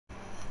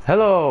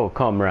Hello,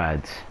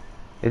 comrades.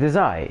 It is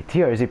I,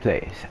 TRZ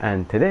Plays,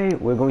 and today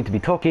we're going to be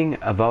talking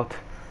about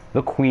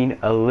the Queen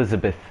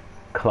Elizabeth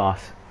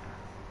class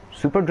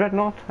Super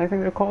Dreadnought, I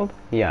think they're called.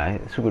 Yeah,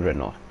 Super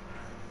Dreadnought.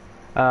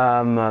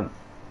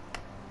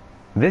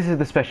 This is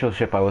the special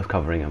ship I was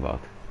covering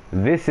about.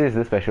 This is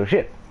the special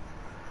ship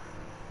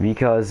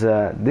because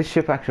this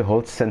ship actually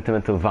holds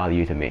sentimental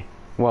value to me.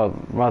 Well,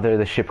 rather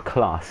the ship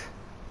class.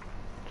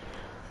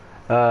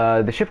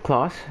 The ship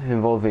class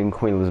involving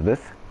Queen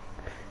Elizabeth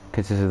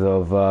consisted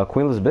of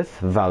Queen Elizabeth,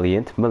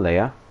 Valiant,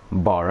 Malaya,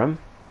 Barham,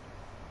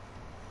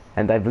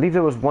 and I believe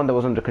there was one that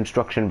was under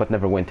construction but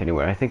never went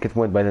anywhere. I think it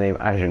went by the name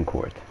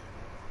Agincourt.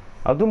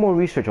 I'll do more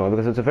research on it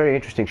because it's a very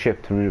interesting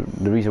ship,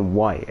 the reason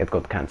why it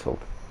got cancelled.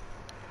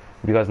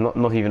 Because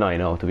not even I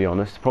know, to be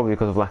honest, probably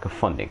because of lack of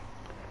funding.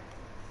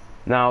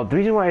 Now, the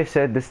reason why I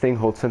said this thing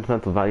holds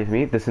sentimental value to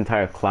me, this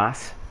entire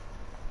class,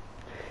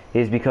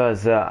 is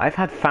because I've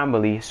had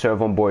family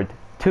serve on board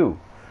two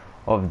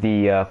of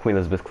the Queen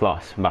Elizabeth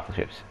class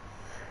battleships.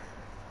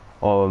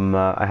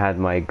 I had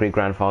my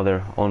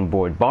great-grandfather on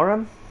board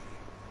Barham,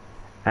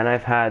 and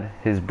I've had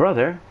his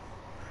brother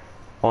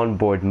on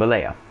board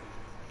Malaya.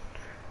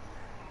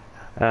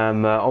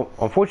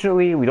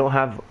 Unfortunately, we don't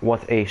have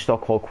what a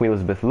stock-haul Queen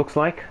Elizabeth looks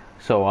like,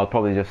 so I'll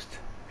probably just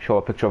show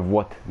a picture of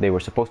what they were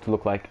supposed to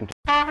look like.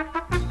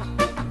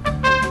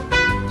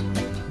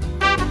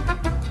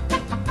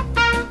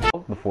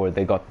 Before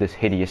they got this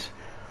hideous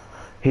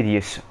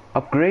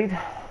upgrade.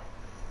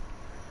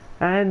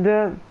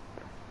 And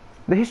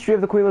the history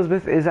of the Queen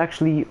Elizabeth is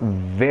actually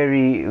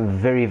very,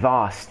 very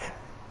vast.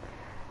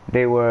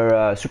 They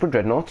were Super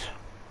Dreadnoughts.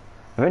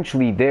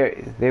 Eventually,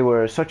 they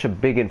were such a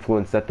big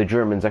influence that the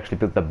Germans actually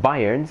built the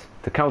Bayerns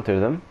to counter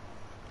them.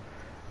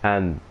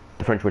 And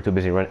the French were too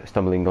busy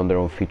stumbling on their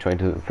own feet trying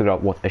to figure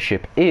out what a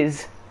ship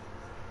is.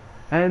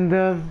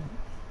 And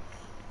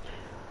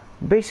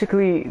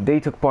basically,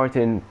 they took part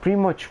in pretty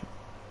much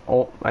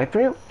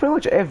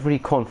every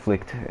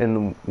conflict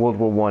in World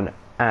War I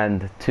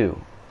and II.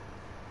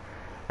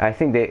 I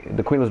think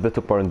the Queen Elizabeth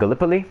took part in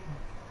Gallipoli,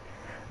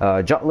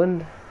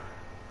 Jutland,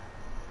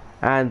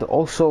 and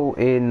also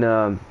in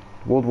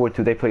World War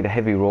II they played a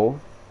heavy role.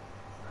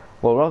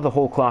 Well, rather the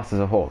whole class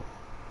as a whole.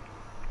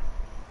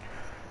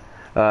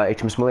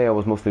 HMS Malaya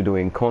was mostly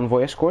doing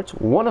convoy escorts.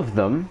 One of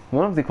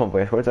the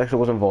convoy escorts actually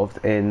was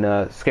involved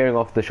in scaring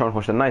off the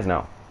Scharnhorst and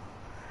Gneisenau,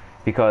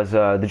 because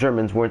the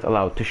Germans weren't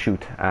allowed to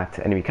shoot at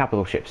enemy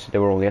capital ships. They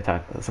were only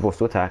supposed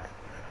to attack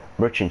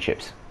merchant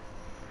ships,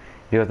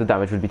 because the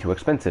damage would be too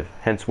expensive.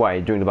 Hence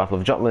why, during the Battle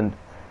of Jutland,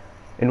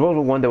 in World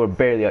War I, there were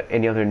barely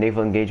any other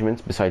naval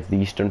engagements besides the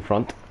Eastern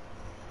Front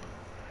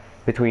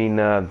between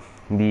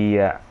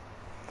the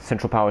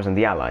Central Powers and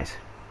the Allies.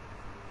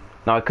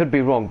 Now, I could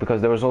be wrong,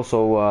 because there was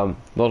also a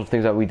lot of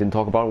things that we didn't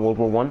talk about in World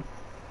War I.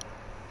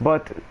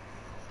 But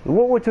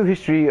World War II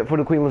history for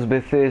the Queen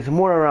Elizabeth is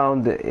more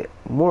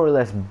or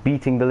less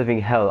beating the living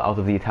hell out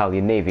of the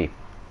Italian Navy,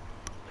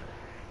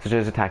 such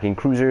as attacking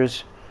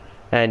cruisers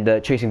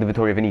and chasing the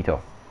Vittorio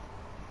Veneto.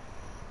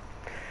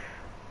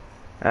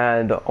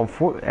 And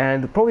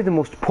probably the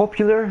most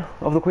popular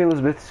of the Queen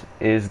Elizabeths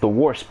is the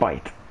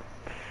Warspite.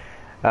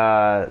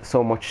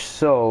 So much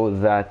so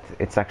that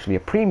it's actually a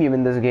premium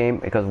in this game,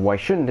 because why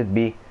shouldn't it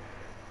be?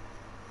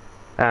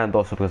 And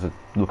also because it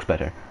looks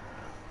better.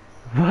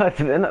 But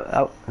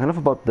enough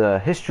about the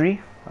history.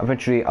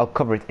 Eventually I'll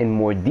cover it in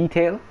more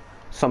detail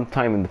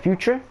sometime in the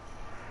future.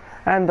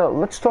 And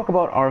let's talk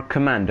about our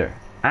commander,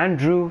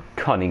 Andrew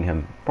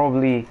Cunningham,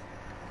 probably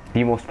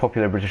the most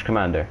popular British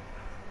commander.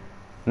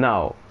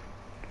 Now,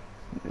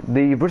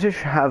 the British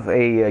have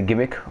a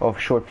gimmick of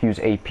short fuse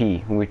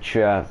AP, which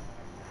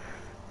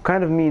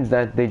kind of means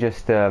that they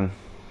just the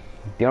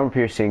armor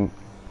piercing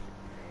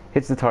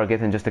hits the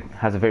target and just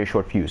has a very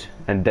short fuse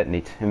and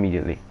detonates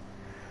immediately,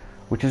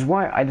 which is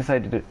why I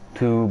decided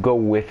to go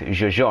with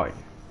Jajard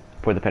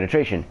for the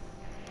penetration.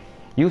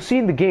 You'll see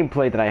in the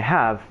gameplay that I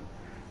have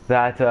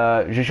that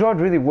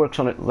Jajard really works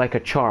on it like a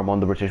charm on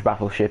the British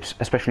battleships,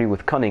 especially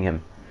with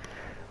Cunningham.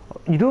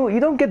 You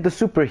don't get the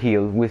super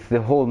heal with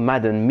the whole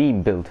Madden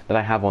meme build that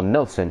I have on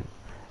Nelson,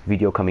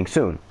 video coming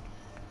soon.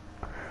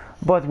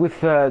 But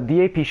with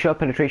the AP shell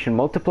penetration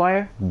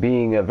multiplier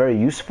being very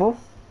useful,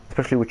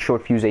 especially with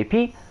short fuse AP,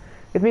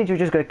 it means you're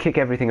just going to kick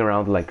everything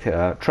around like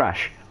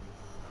trash.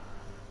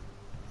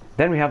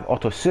 Then we have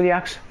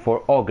Autociliacs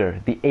for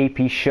Augur, the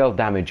AP shell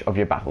damage of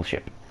your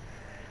battleship.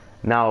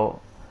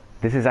 Now,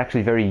 this is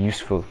actually very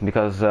useful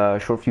because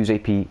short fuse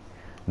AP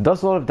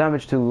does a lot of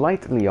damage to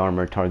lightly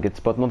armored targets,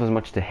 but not as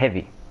much to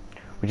heavy,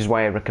 which is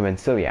why I recommend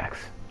Ciliacs.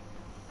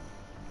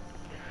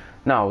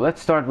 Now, let's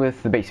start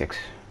with the basics.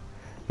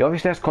 He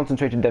obviously has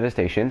concentrated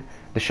devastation,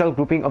 the shell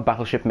grouping of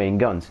battleship main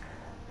guns.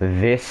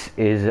 This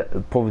is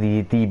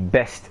probably the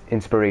best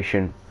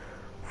inspiration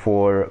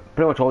for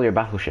pretty much all your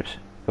battleships,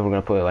 if we're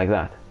going to put it like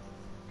that.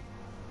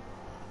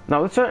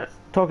 Now, let's start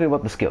talking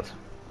about the skills.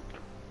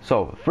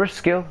 So, first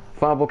skill,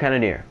 Flammable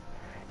Cannoneer.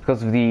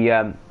 Because of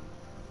the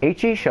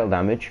HE shell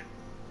damage.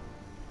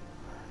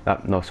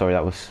 No, sorry,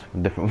 that was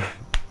different.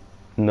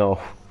 No.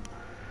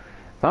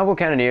 Flammable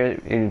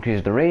Cannoneer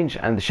increases the range,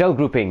 and the shell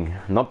grouping,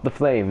 not the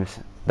flames,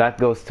 that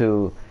goes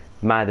to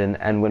Madden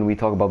and when we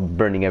talk about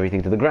burning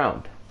everything to the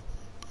ground.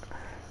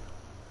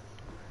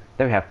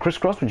 Then we have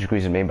Crisscross, which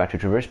increases main battery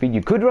traverse speed.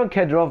 You could run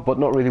Kedrov, but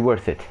not really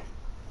worth it,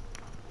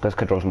 because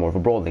Kedrov's more of a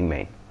brawling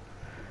main.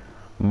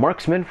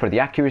 Marksman for the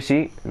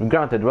accuracy.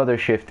 Granted, Rudder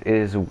Shift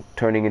is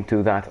turning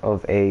into that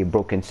of a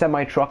broken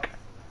semi-truck.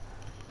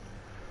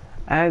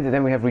 And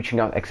then we have Reaching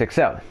Out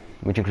XXL,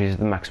 which increases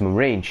the maximum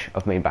range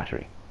of main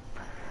battery.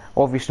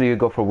 Obviously you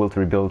go for Will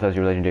to Rebuild as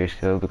your legendary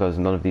skill, because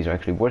none of these are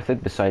actually worth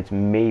it, besides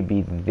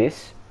maybe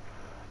this.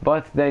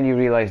 But then you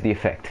realize the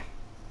effect.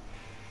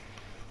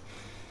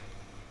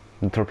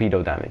 The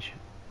torpedo damage.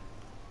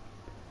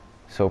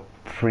 So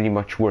pretty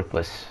much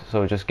worthless,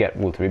 so just get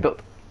Will to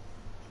Rebuild.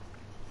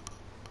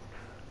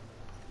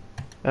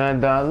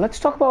 And let's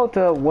talk about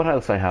what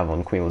else I have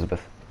on Queen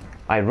Elizabeth.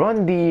 I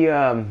run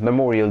the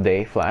Memorial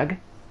Day flag,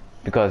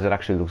 because it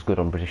actually looks good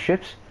on British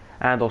ships,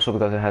 and also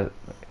because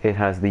it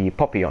has the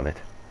poppy on it.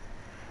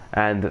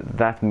 And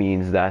that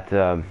means that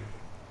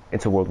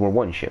it's a World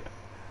War I ship.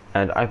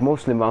 And I've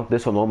mostly mounted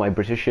this on all my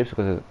British ships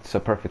because it's a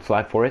perfect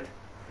flag for it.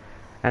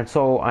 And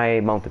so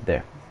I mount it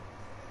there.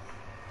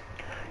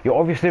 You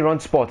obviously run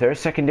spotters.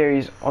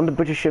 Secondaries on the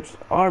British ships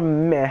are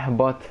meh,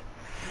 but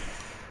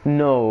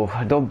no,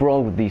 don't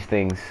brawl with these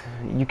things.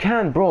 You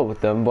can brawl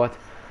with them, but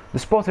the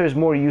spotter is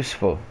more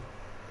useful,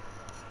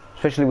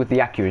 especially with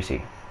the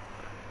accuracy.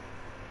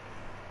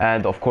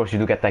 And of course you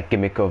do get that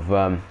gimmick of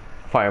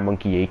Fire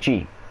Monkey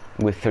HE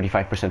with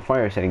 35%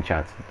 fire setting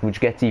chance, which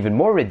gets even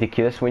more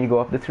ridiculous when you go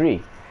up to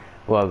 3.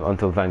 Well,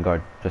 until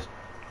Vanguard just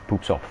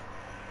poops off.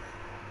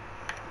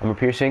 Armor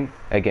piercing,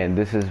 again,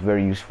 this is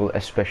very useful,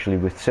 especially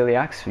with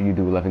Celiacs. You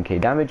do 11k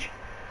damage.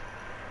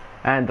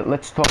 And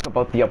let's talk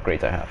about the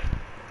upgrades I have.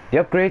 The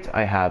upgrades,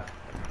 I have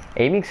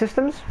aiming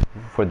systems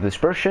for the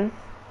dispersion,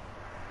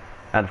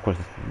 and of course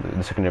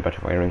the secondary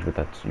battery fire range, but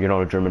that's, you're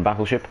not a German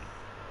battleship.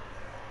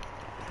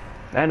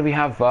 And we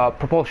have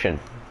propulsion.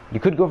 You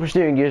could go for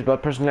steering gears,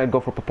 but personally I'd go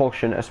for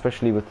propulsion,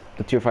 especially with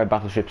the tier 5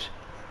 battleships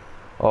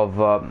of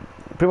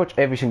pretty much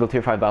every single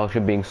tier 5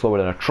 battleship being slower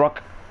than a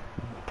truck.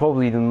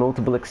 Probably the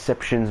notable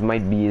exceptions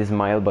might be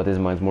Ismail, but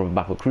Ismail's more of a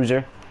battle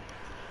cruiser.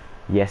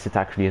 Yes, it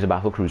actually is a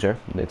battle cruiser.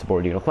 It's a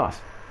Borodino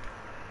class.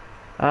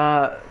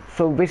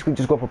 So basically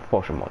just go for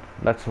propulsion mode.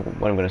 That's what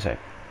I'm going to say.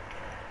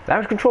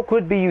 Damage control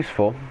could be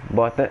useful,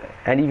 but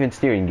and even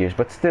steering gears,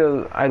 but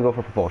still I'd go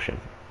for propulsion.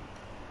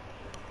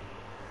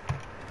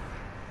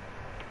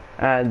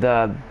 And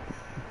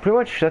pretty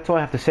much that's all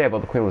I have to say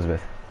about the Queen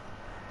Elizabeth.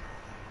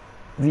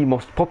 The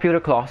most popular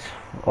class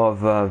of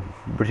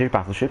British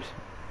battleships,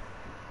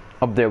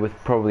 up there with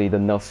probably the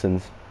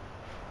Nelsons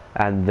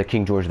and the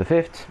King George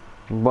V,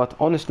 but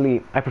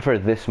honestly I prefer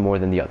this more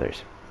than the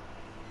others,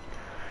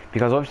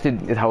 because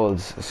obviously it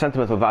holds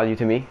sentimental value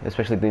to me,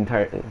 especially the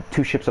entire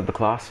 2 ships of the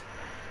class,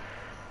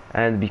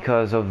 and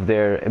because of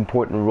their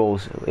important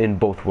roles in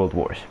both world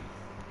wars,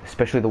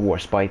 especially the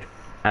Warspite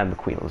and the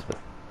Queen Elizabeth.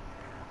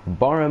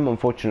 Barham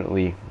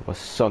unfortunately was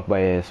sunk by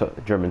a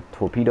German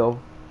torpedo,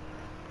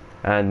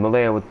 and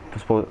Malaya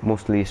would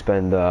mostly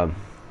spend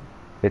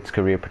its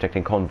career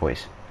protecting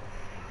convoys.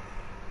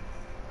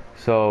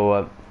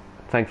 So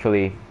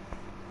thankfully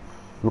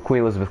the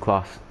Queen Elizabeth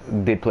class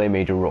did play a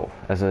major role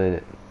as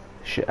the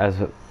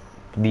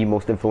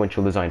most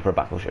influential design for a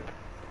battleship.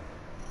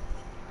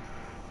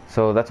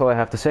 So that's all I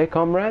have to say,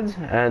 comrades,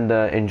 and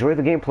enjoy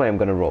the gameplay I'm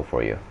going to roll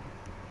for you.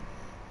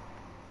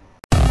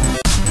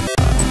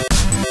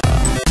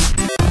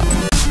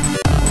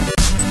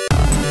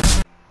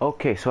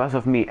 Okay, so as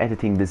of me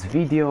editing this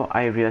video,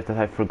 I realized that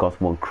I forgot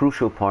one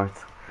crucial part: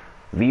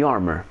 the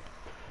armor.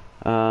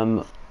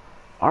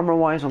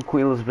 Armor-wise on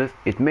Queen Elizabeth,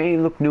 it may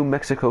look New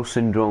Mexico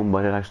syndrome,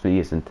 but it actually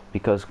isn't,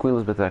 because Queen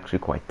Elizabeth is actually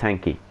quite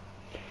tanky.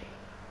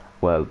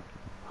 Well,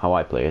 how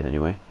I play it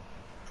anyway.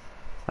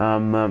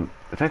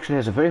 It actually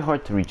has a very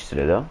hard to reach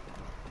citadel,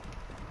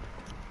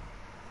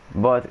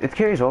 but it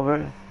carries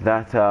over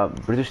that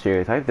British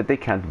stereotype that they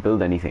can't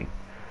build anything.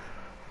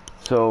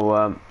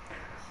 So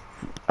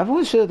I've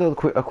only citadel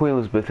a Queen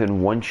Elizabeth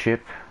in one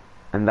ship,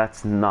 and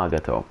that's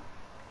Nagato,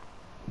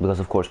 because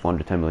of course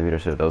 410mm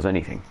citadel is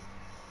anything.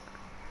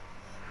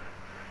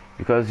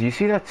 Because you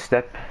see that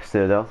step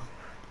citadel?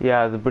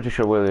 Yeah, the British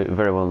are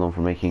very well known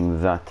for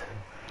making that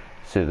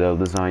citadel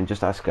design.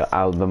 Just ask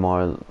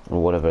Albemarle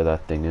or whatever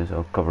that thing is.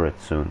 I'll cover it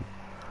soon.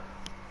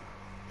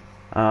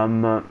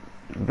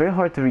 Very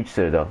hard to reach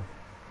citadel,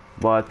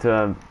 but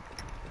it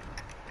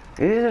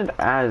isn't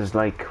as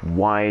like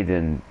wide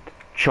and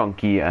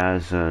chunky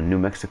as New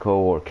Mexico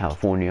or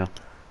California,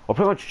 or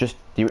pretty much just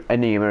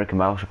any American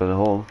battleship as a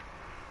whole.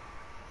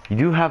 You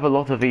do have a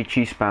lot of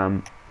HE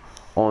spam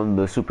on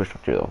the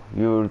superstructure though.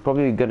 You're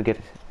probably gonna get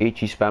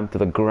HE spam to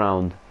the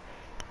ground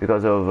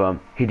because of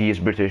hideous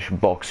British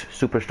box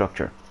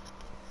superstructure.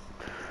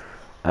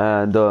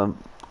 And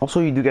also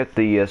you do get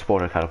the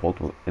spotter catapult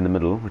in the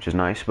middle, which is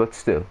nice, but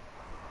still.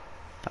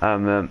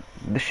 The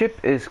ship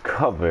is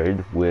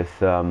covered with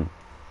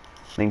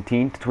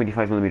 19 to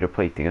 25mm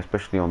plating,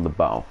 especially on the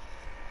bow.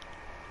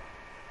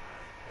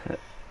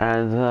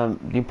 And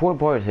the important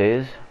part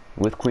is,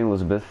 with Queen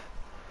Elizabeth,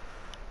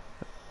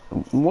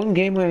 one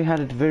game I had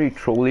it very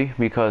trolly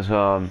because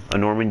a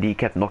Normandy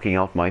kept knocking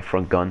out my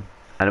front gun,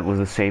 and it was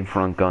the same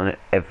front gun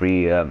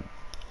every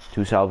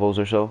 2 salvos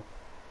or so.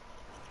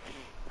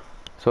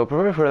 So I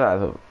prefer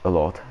that a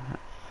lot.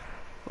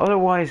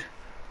 Otherwise,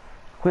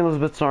 Queen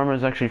Elizabeth's armor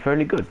is actually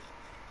fairly good.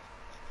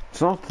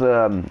 It's not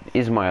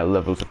Ismail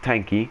levels of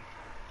tanky,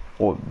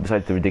 or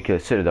besides the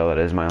ridiculous citadel that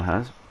Ismail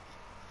has,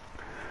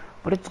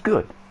 but it's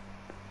good.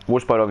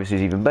 Warspite obviously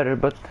is even better,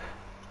 but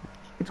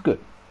it's good.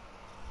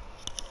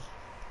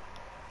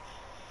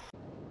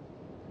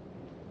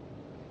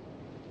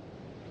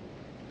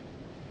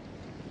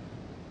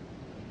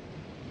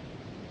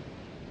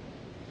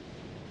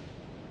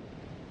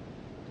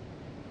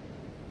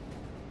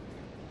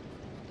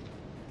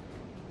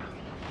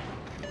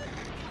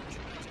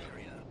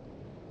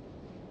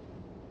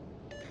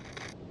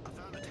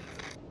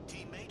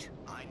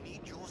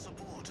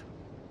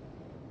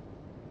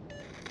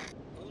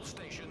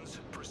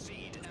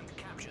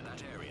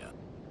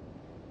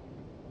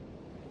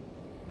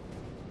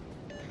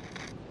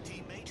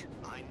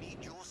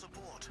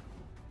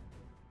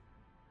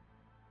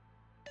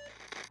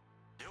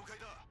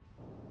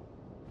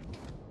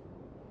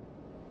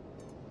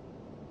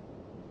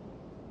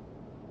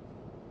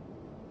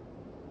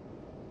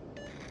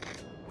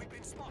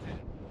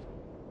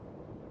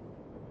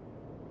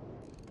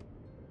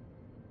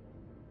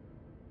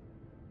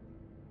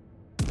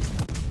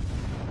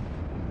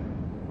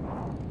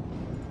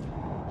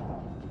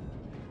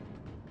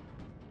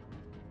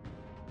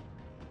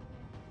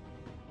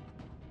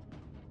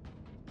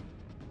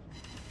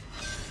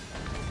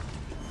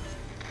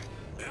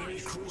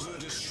 Cruiser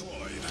destroyed.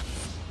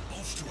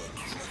 Off to a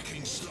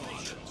cracking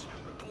start.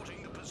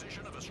 Reporting the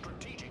position of a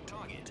strategic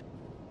target.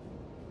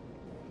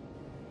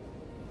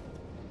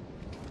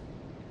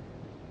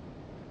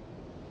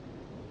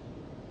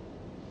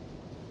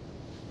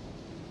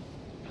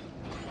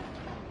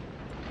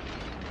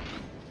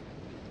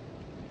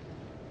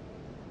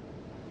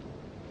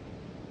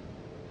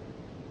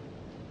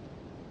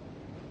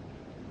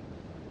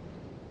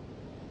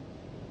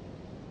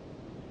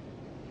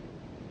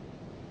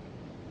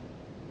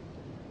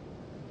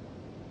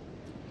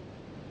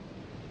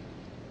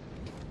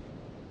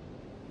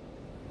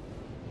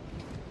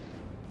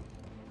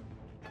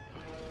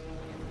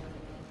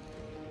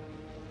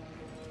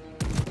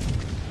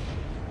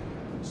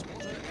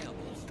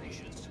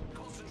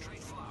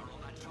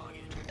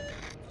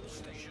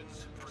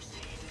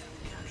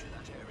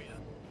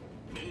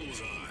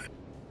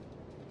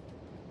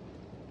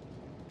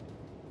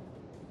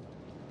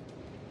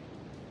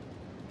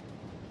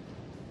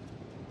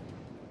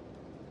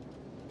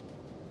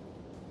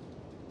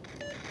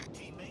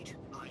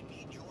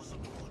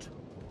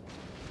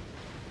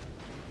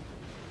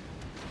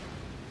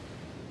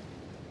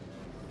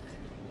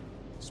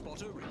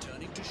 Spotter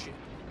returning to ship.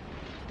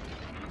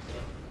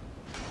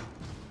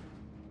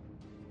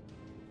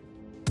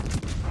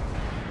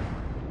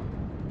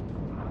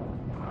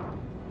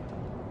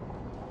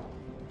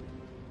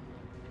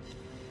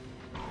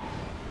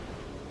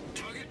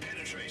 Target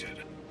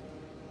penetrated.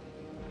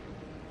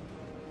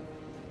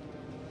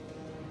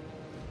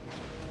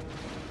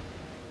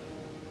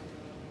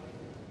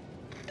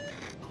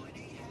 I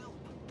need help.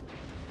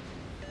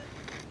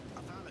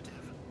 Affirmative.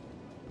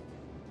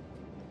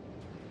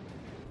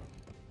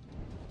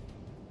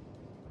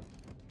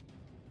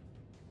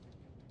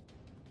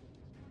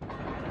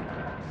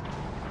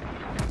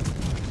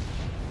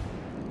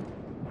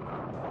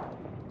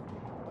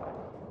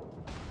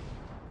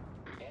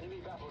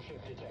 Enemy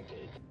battleship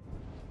detected.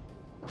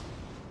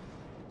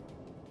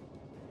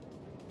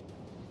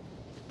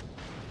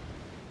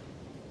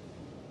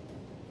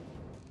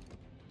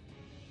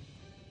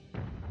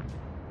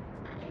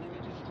 Enemy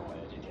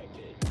destroyer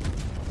detected.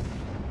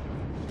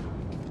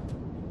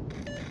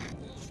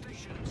 All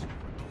stations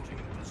reporting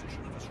the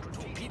position of a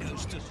strategic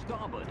torpedoes to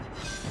starboard.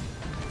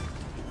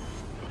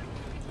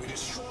 We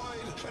destroyed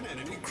an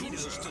enemy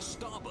cruiser. Torpedoes to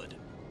starboard.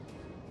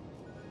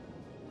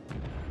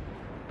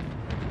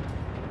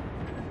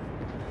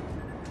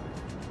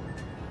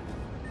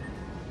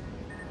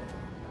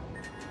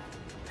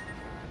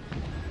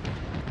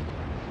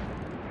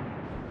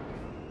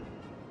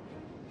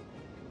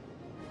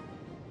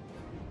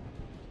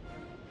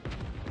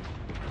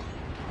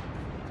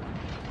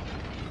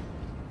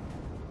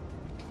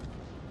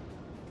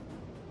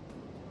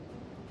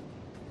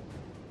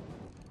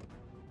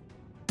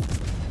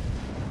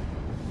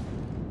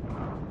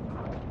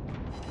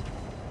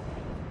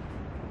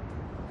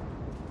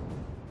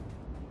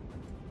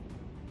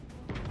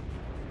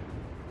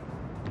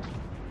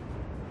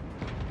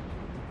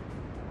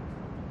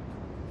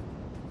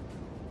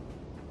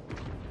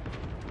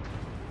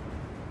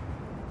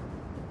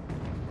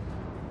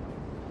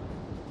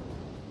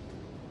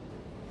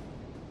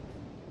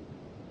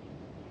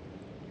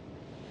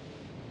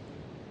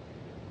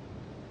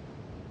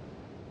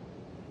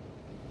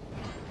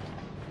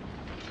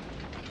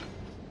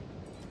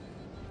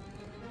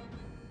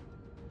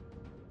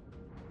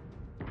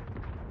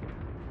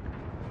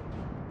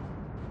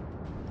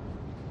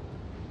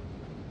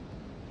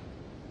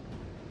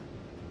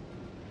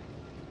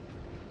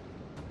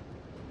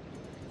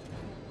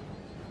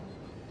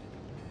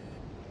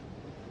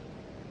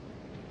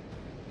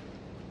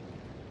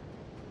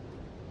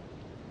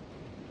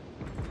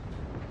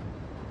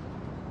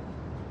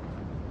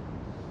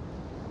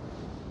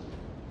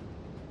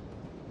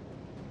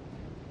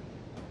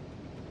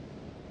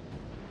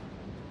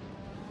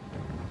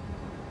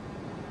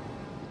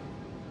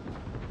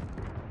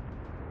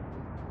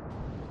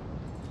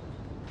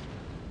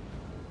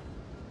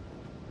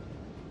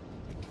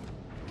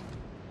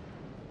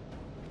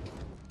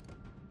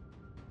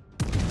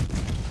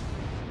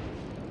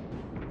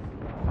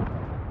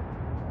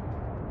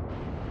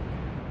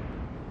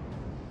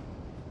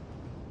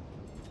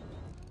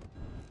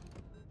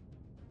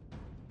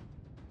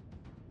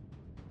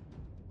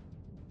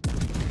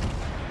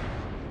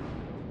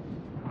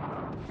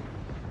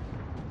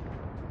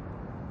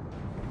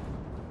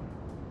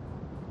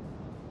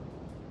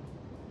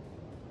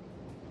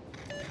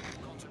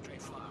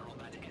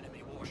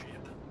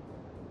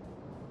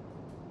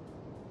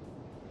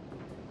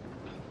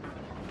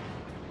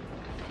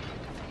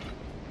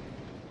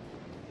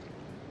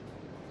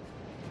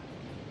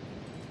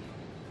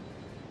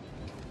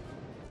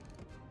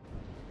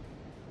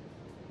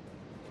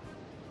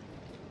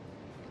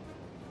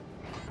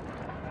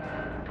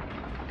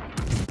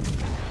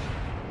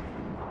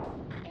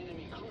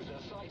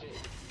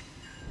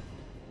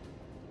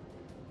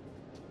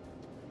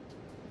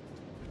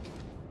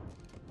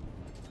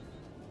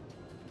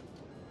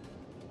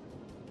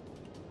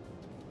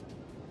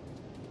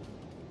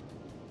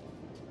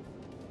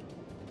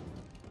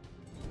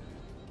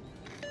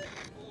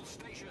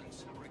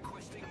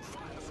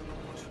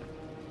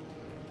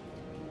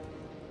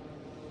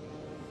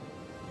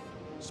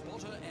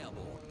 Spotter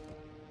airborne.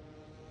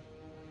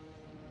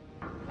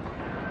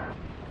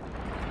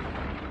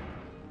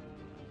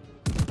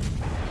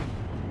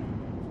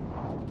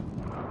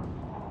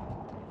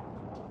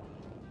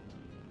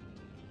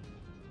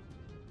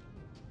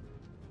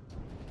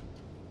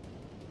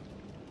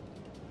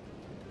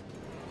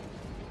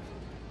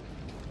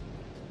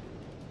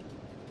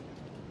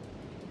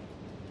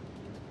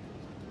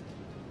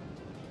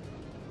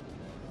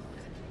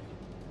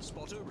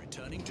 Spotter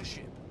returning to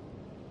ship.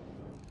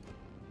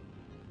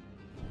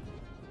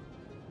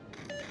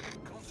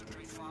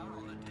 Concentrate fire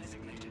on the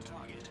designated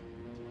target.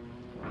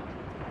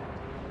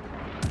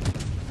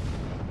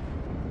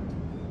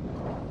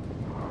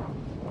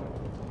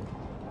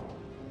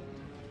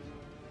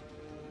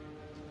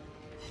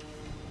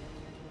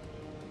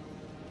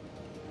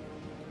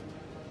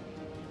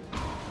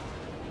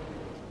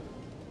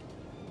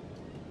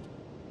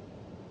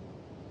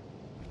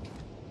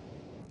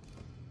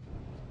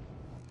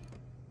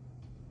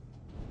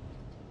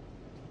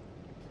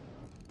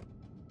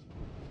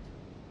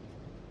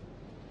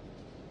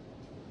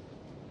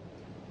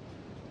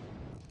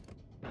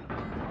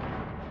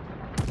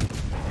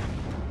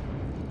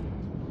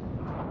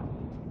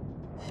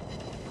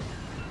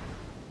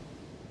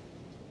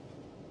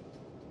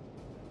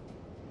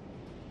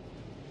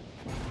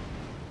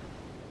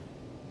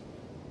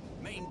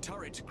 Main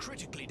turret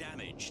critically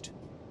damaged.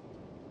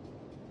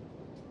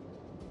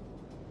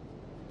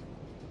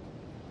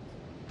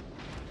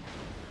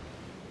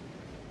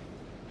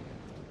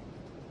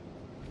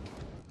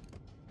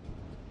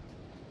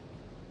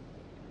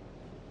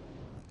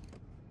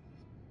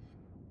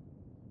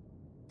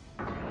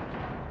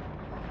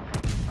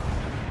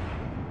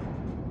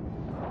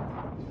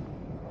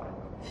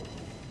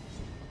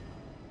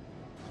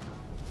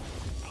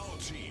 Our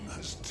team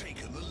has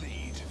taken the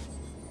lead.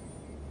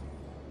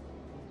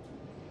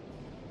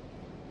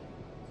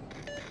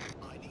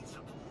 I need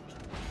support.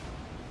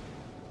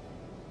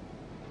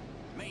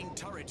 Main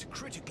turret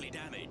critically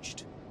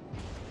damaged.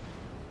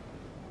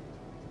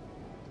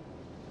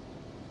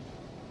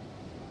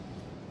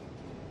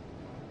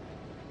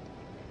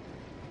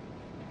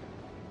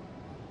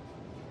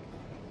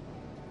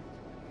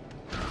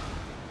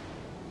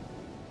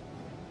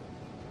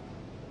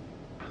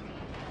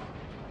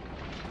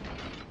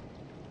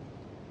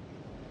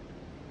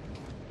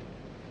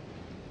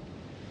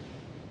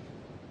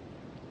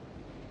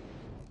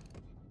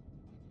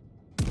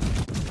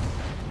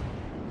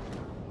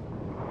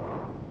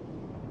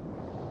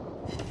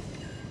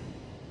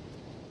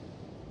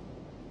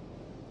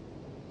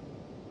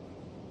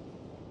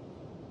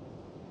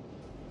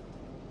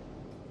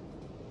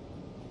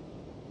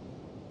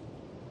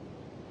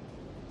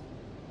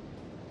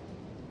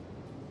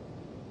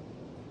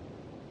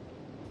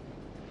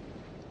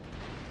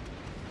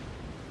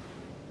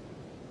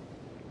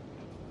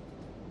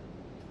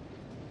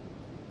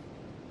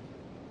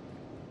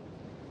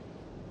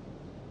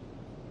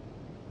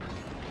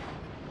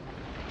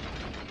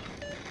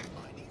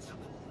 I need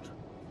support.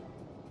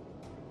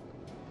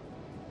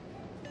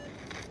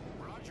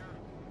 Roger.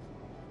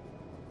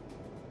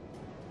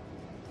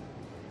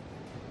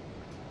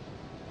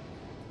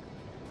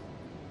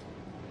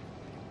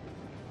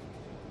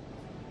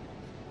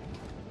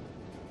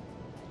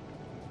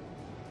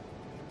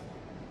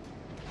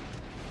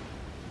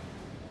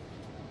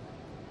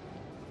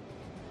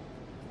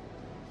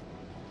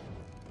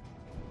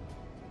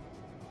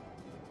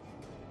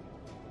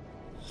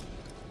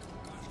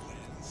 Battle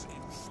ends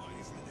in 5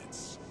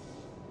 minutes.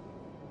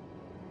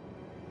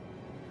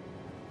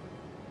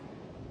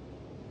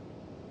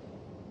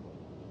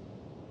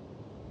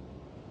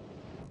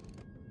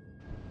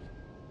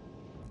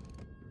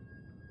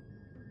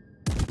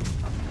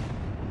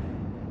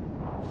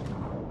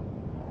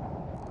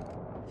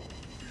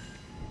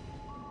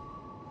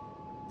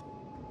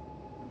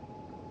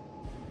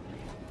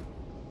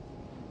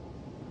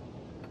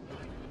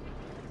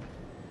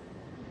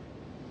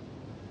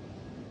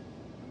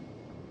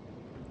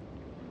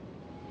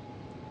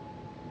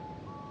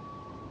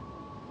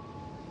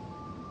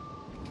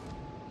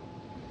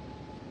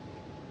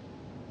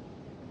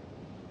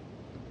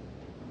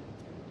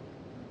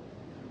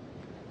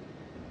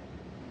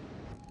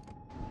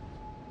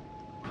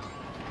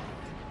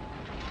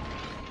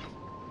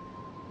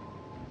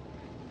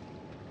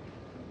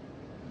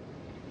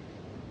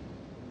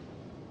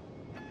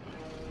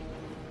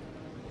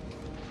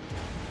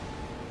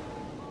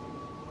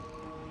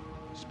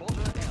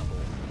 Spotter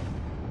airborne.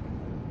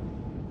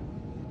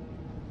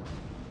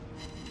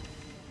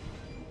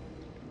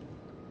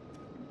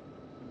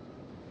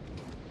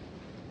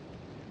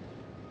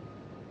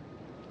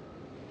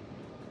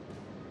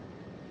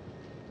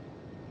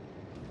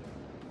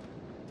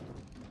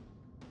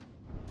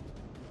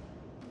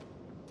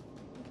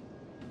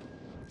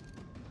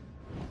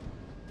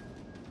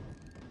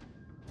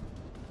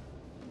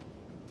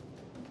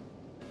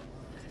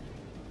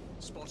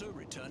 Spotter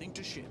returning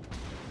to ship.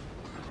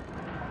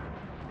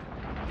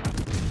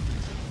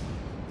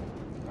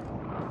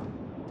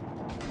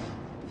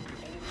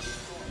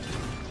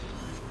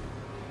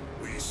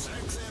 We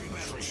sank their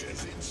battleship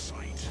in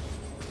sight.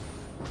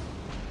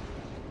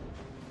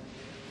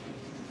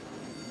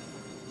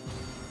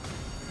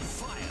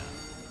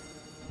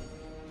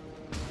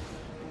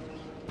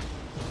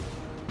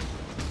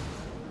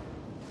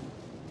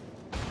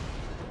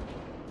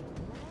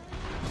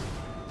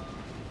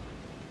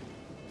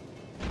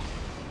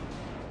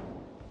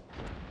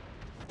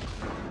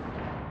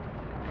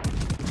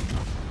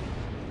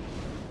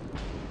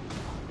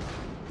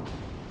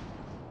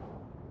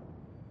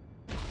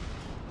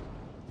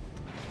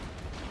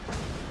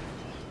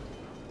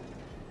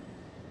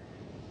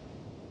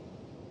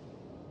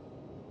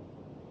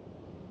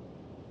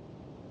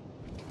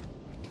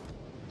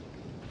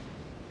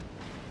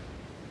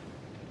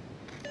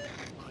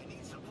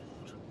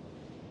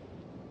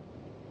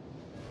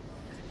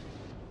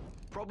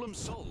 Problem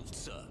solved,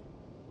 sir.